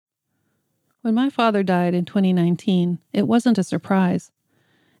When my father died in 2019, it wasn't a surprise.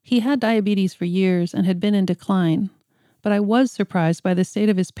 He had diabetes for years and had been in decline, but I was surprised by the state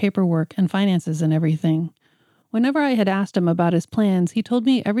of his paperwork and finances and everything. Whenever I had asked him about his plans, he told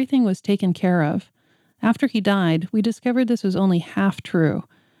me everything was taken care of. After he died, we discovered this was only half true,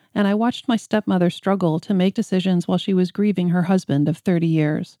 and I watched my stepmother struggle to make decisions while she was grieving her husband of 30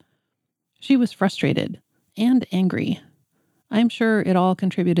 years. She was frustrated and angry. I'm sure it all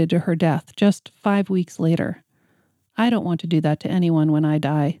contributed to her death just 5 weeks later. I don't want to do that to anyone when I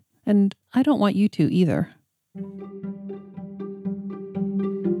die, and I don't want you to either.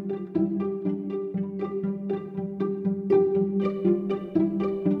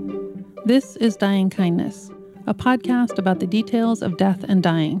 This is Dying Kindness, a podcast about the details of death and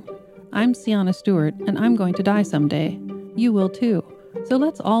dying. I'm Sienna Stewart, and I'm going to die someday. You will too. So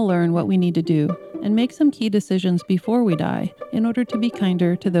let's all learn what we need to do and make some key decisions before we die in order to be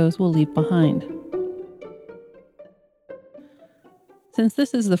kinder to those we'll leave behind. Since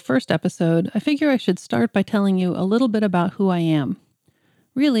this is the first episode, I figure I should start by telling you a little bit about who I am.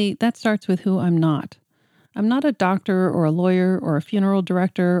 Really, that starts with who I'm not. I'm not a doctor or a lawyer or a funeral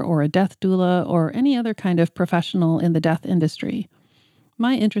director or a death doula or any other kind of professional in the death industry.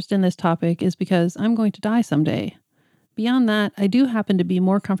 My interest in this topic is because I'm going to die someday. Beyond that, I do happen to be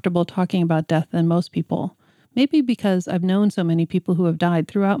more comfortable talking about death than most people. Maybe because I've known so many people who have died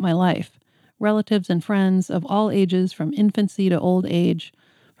throughout my life. Relatives and friends of all ages, from infancy to old age,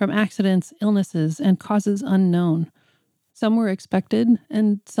 from accidents, illnesses, and causes unknown. Some were expected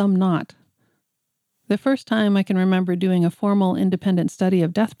and some not. The first time I can remember doing a formal independent study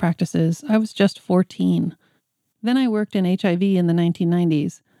of death practices, I was just 14. Then I worked in HIV in the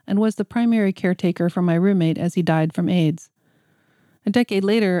 1990s and was the primary caretaker for my roommate as he died from AIDS. A decade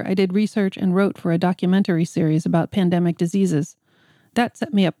later, I did research and wrote for a documentary series about pandemic diseases. That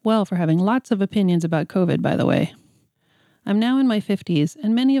set me up well for having lots of opinions about COVID, by the way. I'm now in my 50s,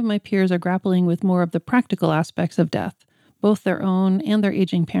 and many of my peers are grappling with more of the practical aspects of death, both their own and their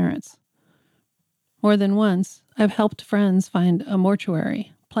aging parents. More than once, I've helped friends find a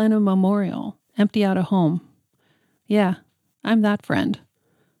mortuary, plan a memorial, empty out a home. Yeah, I'm that friend.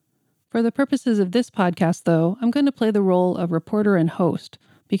 For the purposes of this podcast, though, I'm going to play the role of reporter and host,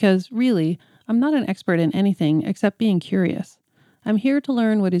 because really, I'm not an expert in anything except being curious. I'm here to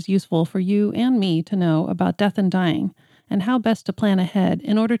learn what is useful for you and me to know about death and dying, and how best to plan ahead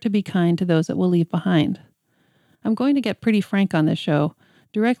in order to be kind to those that we'll leave behind. I'm going to get pretty frank on this show,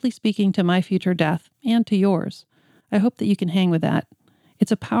 directly speaking to my future death and to yours. I hope that you can hang with that.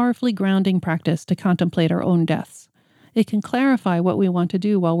 It's a powerfully grounding practice to contemplate our own deaths. It can clarify what we want to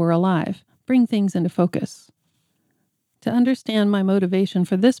do while we're alive, bring things into focus. To understand my motivation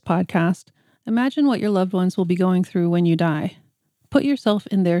for this podcast, imagine what your loved ones will be going through when you die. Put yourself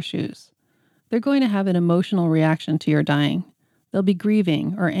in their shoes. They're going to have an emotional reaction to your dying. They'll be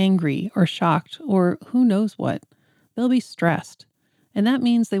grieving or angry or shocked or who knows what. They'll be stressed. And that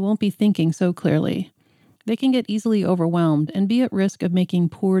means they won't be thinking so clearly. They can get easily overwhelmed and be at risk of making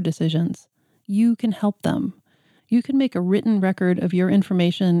poor decisions. You can help them. You can make a written record of your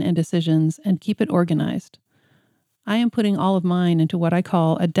information and decisions and keep it organized. I am putting all of mine into what I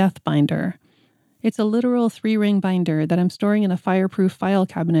call a death binder. It's a literal 3-ring binder that I'm storing in a fireproof file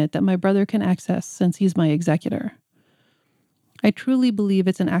cabinet that my brother can access since he's my executor. I truly believe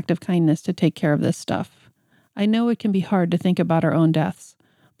it's an act of kindness to take care of this stuff. I know it can be hard to think about our own deaths,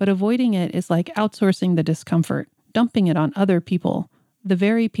 but avoiding it is like outsourcing the discomfort, dumping it on other people, the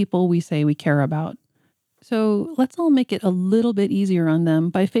very people we say we care about. So let's all make it a little bit easier on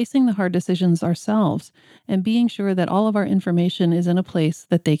them by facing the hard decisions ourselves and being sure that all of our information is in a place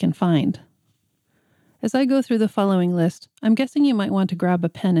that they can find. As I go through the following list, I'm guessing you might want to grab a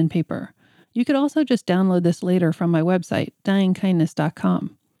pen and paper. You could also just download this later from my website,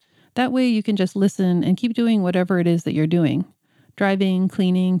 dyingkindness.com. That way you can just listen and keep doing whatever it is that you're doing. Driving,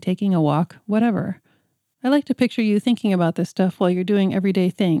 cleaning, taking a walk, whatever. I like to picture you thinking about this stuff while you're doing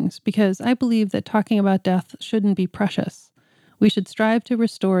everyday things because I believe that talking about death shouldn't be precious. We should strive to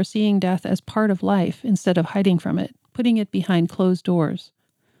restore seeing death as part of life instead of hiding from it, putting it behind closed doors.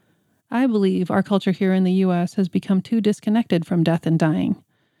 I believe our culture here in the U.S. has become too disconnected from death and dying.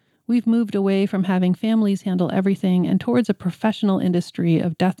 We've moved away from having families handle everything and towards a professional industry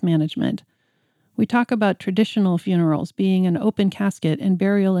of death management. We talk about traditional funerals being an open casket and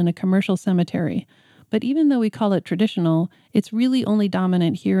burial in a commercial cemetery, but even though we call it traditional, it's really only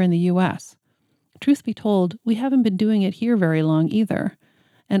dominant here in the U.S. Truth be told, we haven't been doing it here very long either,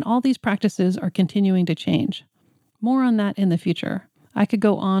 and all these practices are continuing to change. More on that in the future. I could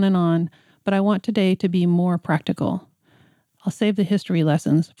go on and on, but I want today to be more practical. I'll save the history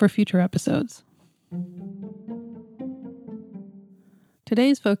lessons for future episodes.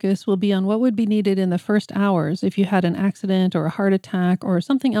 Today's focus will be on what would be needed in the first hours if you had an accident or a heart attack or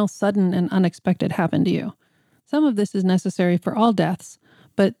something else sudden and unexpected happened to you. Some of this is necessary for all deaths,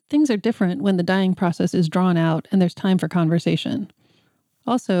 but things are different when the dying process is drawn out and there's time for conversation.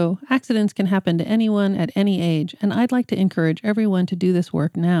 Also, accidents can happen to anyone at any age, and I'd like to encourage everyone to do this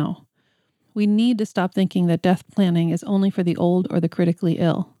work now. We need to stop thinking that death planning is only for the old or the critically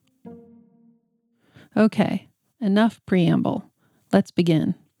ill. Okay, enough preamble. Let's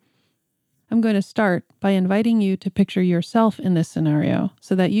begin. I'm going to start by inviting you to picture yourself in this scenario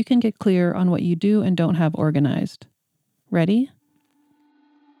so that you can get clear on what you do and don't have organized. Ready?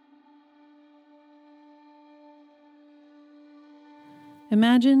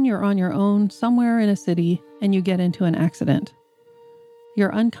 Imagine you're on your own somewhere in a city and you get into an accident.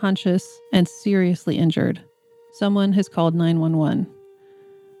 You're unconscious and seriously injured. Someone has called 911.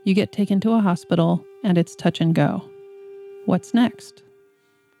 You get taken to a hospital and it's touch and go. What's next?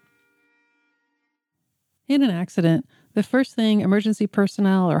 In an accident, the first thing emergency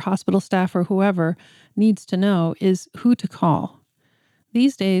personnel or hospital staff or whoever needs to know is who to call.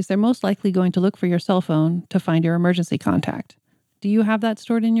 These days, they're most likely going to look for your cell phone to find your emergency contact. Do you have that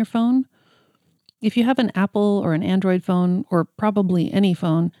stored in your phone? If you have an Apple or an Android phone, or probably any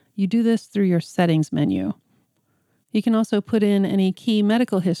phone, you do this through your settings menu. You can also put in any key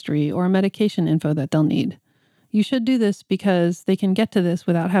medical history or medication info that they'll need. You should do this because they can get to this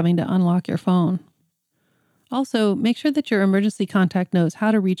without having to unlock your phone. Also, make sure that your emergency contact knows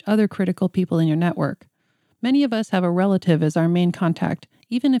how to reach other critical people in your network. Many of us have a relative as our main contact,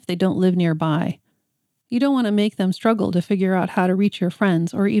 even if they don't live nearby. You don't want to make them struggle to figure out how to reach your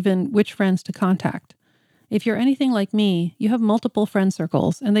friends or even which friends to contact. If you're anything like me, you have multiple friend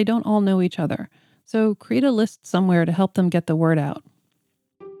circles and they don't all know each other. So create a list somewhere to help them get the word out.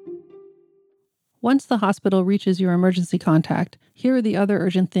 Once the hospital reaches your emergency contact, here are the other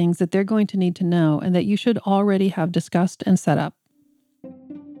urgent things that they're going to need to know and that you should already have discussed and set up.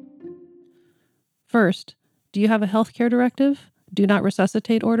 First, do you have a healthcare directive? Do not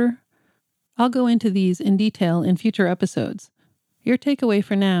resuscitate order? I'll go into these in detail in future episodes. Your takeaway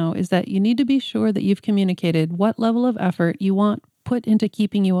for now is that you need to be sure that you've communicated what level of effort you want put into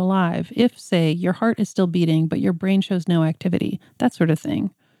keeping you alive if, say, your heart is still beating but your brain shows no activity, that sort of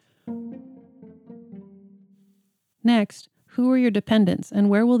thing. Next, who are your dependents and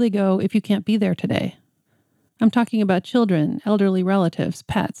where will they go if you can't be there today? I'm talking about children, elderly relatives,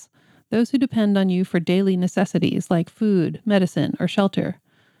 pets, those who depend on you for daily necessities like food, medicine, or shelter.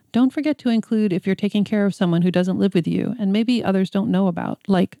 Don't forget to include if you're taking care of someone who doesn't live with you and maybe others don't know about,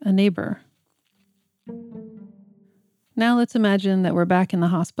 like a neighbor. Now let's imagine that we're back in the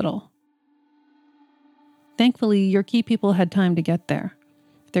hospital. Thankfully, your key people had time to get there.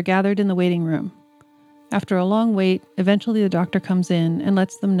 They're gathered in the waiting room. After a long wait, eventually the doctor comes in and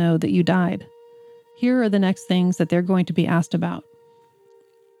lets them know that you died. Here are the next things that they're going to be asked about.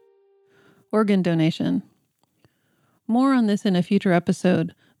 Organ donation. More on this in a future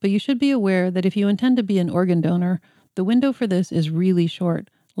episode, but you should be aware that if you intend to be an organ donor, the window for this is really short,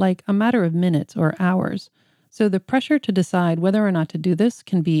 like a matter of minutes or hours. So the pressure to decide whether or not to do this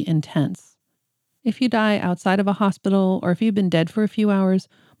can be intense. If you die outside of a hospital or if you've been dead for a few hours,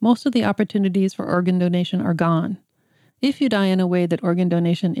 most of the opportunities for organ donation are gone. If you die in a way that organ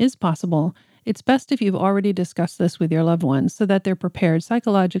donation is possible, it's best if you've already discussed this with your loved ones so that they're prepared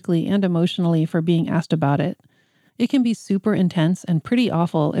psychologically and emotionally for being asked about it. It can be super intense and pretty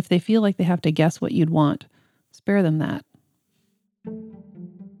awful if they feel like they have to guess what you'd want. Spare them that.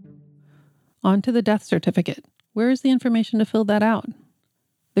 On to the death certificate. Where is the information to fill that out?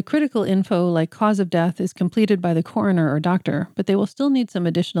 The critical info, like cause of death, is completed by the coroner or doctor, but they will still need some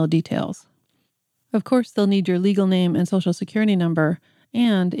additional details. Of course, they'll need your legal name and social security number,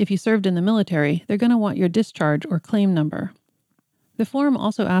 and if you served in the military, they're going to want your discharge or claim number. The form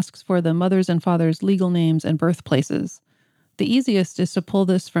also asks for the mother's and father's legal names and birthplaces. The easiest is to pull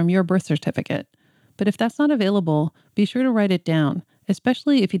this from your birth certificate, but if that's not available, be sure to write it down,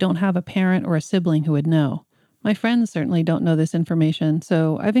 especially if you don't have a parent or a sibling who would know. My friends certainly don't know this information,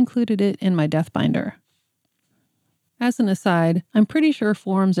 so I've included it in my death binder. As an aside, I'm pretty sure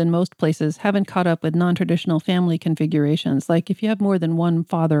forms in most places haven't caught up with non-traditional family configurations, like if you have more than one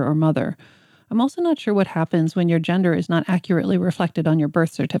father or mother. I'm also not sure what happens when your gender is not accurately reflected on your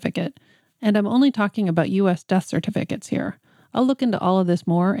birth certificate. And I'm only talking about U.S. death certificates here. I'll look into all of this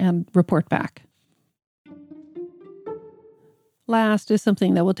more and report back. Last is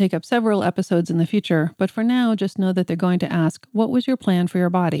something that will take up several episodes in the future, but for now, just know that they're going to ask, what was your plan for your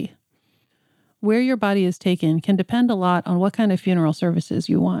body? Where your body is taken can depend a lot on what kind of funeral services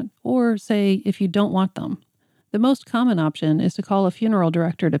you want, or say if you don't want them. The most common option is to call a funeral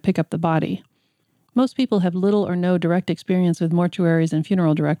director to pick up the body. Most people have little or no direct experience with mortuaries and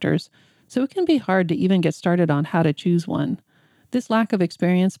funeral directors, so it can be hard to even get started on how to choose one. This lack of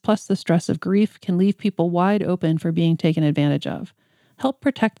experience plus the stress of grief can leave people wide open for being taken advantage of. Help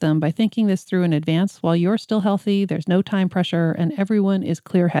protect them by thinking this through in advance while you're still healthy, there's no time pressure, and everyone is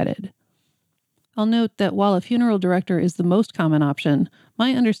clear-headed. I'll note that while a funeral director is the most common option,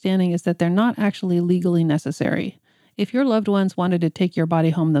 my understanding is that they're not actually legally necessary. If your loved ones wanted to take your body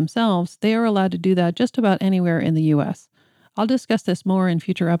home themselves, they are allowed to do that just about anywhere in the U.S. I'll discuss this more in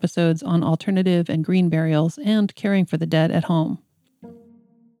future episodes on alternative and green burials and caring for the dead at home.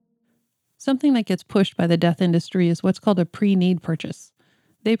 Something that gets pushed by the death industry is what's called a pre-need purchase.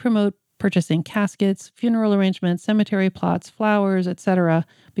 They promote purchasing caskets, funeral arrangements, cemetery plots, flowers, etc.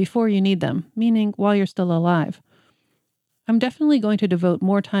 before you need them, meaning while you're still alive. I'm definitely going to devote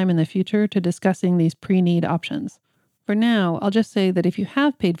more time in the future to discussing these pre-need options. For now, I'll just say that if you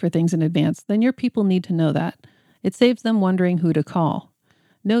have paid for things in advance, then your people need to know that. It saves them wondering who to call.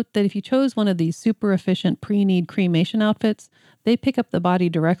 Note that if you chose one of these super efficient pre-need cremation outfits, they pick up the body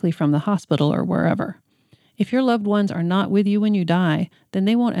directly from the hospital or wherever. If your loved ones are not with you when you die, then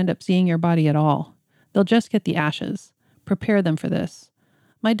they won't end up seeing your body at all. They'll just get the ashes. Prepare them for this.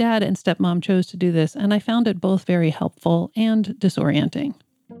 My dad and stepmom chose to do this, and I found it both very helpful and disorienting.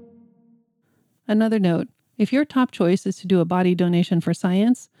 Another note, if your top choice is to do a body donation for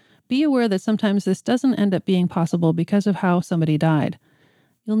science, be aware that sometimes this doesn't end up being possible because of how somebody died.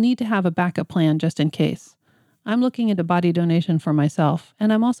 You'll need to have a backup plan just in case. I'm looking into body donation for myself,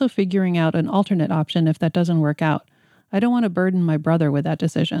 and I'm also figuring out an alternate option if that doesn't work out. I don't want to burden my brother with that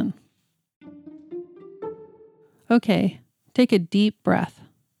decision. Okay, take a deep breath.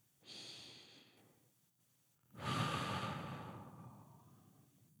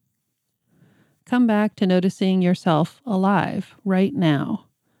 Come back to noticing yourself alive right now.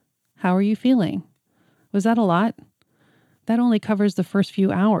 How are you feeling? Was that a lot? That only covers the first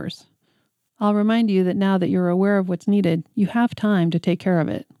few hours. I'll remind you that now that you're aware of what's needed, you have time to take care of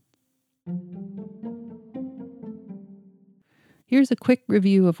it. Here's a quick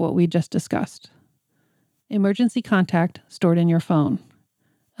review of what we just discussed. Emergency contact stored in your phone.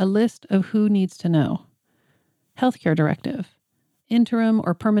 A list of who needs to know. Healthcare directive. Interim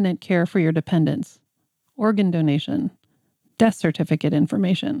or permanent care for your dependents. Organ donation. Death certificate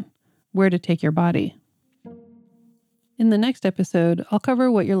information. Where to take your body. In the next episode, I'll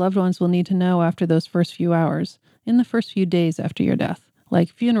cover what your loved ones will need to know after those first few hours, in the first few days after your death, like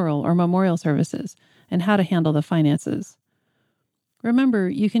funeral or memorial services, and how to handle the finances. Remember,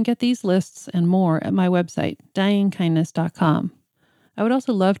 you can get these lists and more at my website, dyingkindness.com. I would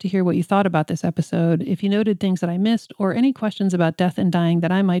also love to hear what you thought about this episode, if you noted things that I missed, or any questions about death and dying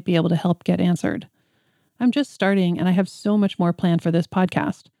that I might be able to help get answered. I'm just starting, and I have so much more planned for this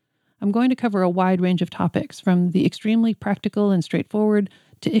podcast. I'm going to cover a wide range of topics, from the extremely practical and straightforward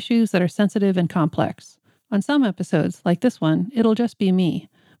to issues that are sensitive and complex. On some episodes, like this one, it'll just be me,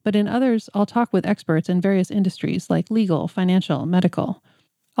 but in others, I'll talk with experts in various industries like legal, financial, medical.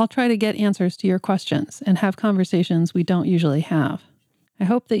 I'll try to get answers to your questions and have conversations we don't usually have. I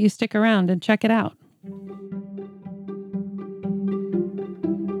hope that you stick around and check it out.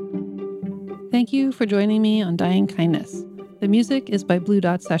 Thank you for joining me on Dying Kindness. The music is by Blue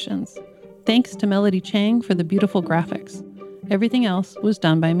Dot Sessions. Thanks to Melody Chang for the beautiful graphics. Everything else was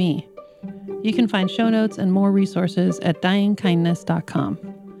done by me. You can find show notes and more resources at dyingkindness.com.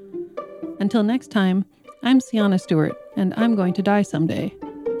 Until next time, I'm Sienna Stewart, and I'm going to die someday,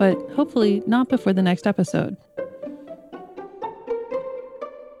 but hopefully not before the next episode.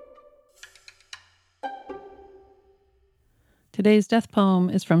 Today's death poem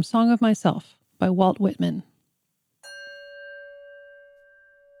is from Song of Myself by Walt Whitman.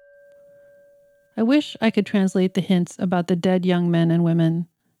 I wish I could translate the hints about the dead young men and women,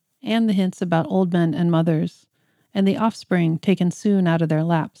 and the hints about old men and mothers, and the offspring taken soon out of their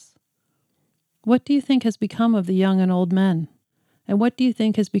laps. What do you think has become of the young and old men? And what do you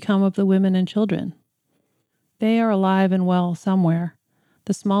think has become of the women and children? They are alive and well somewhere.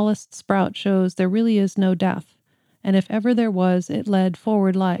 The smallest sprout shows there really is no death, and if ever there was, it led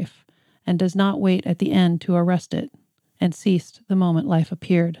forward life, and does not wait at the end to arrest it, and ceased the moment life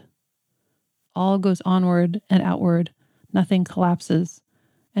appeared. All goes onward and outward, nothing collapses,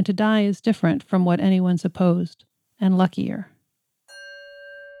 and to die is different from what anyone supposed, and luckier.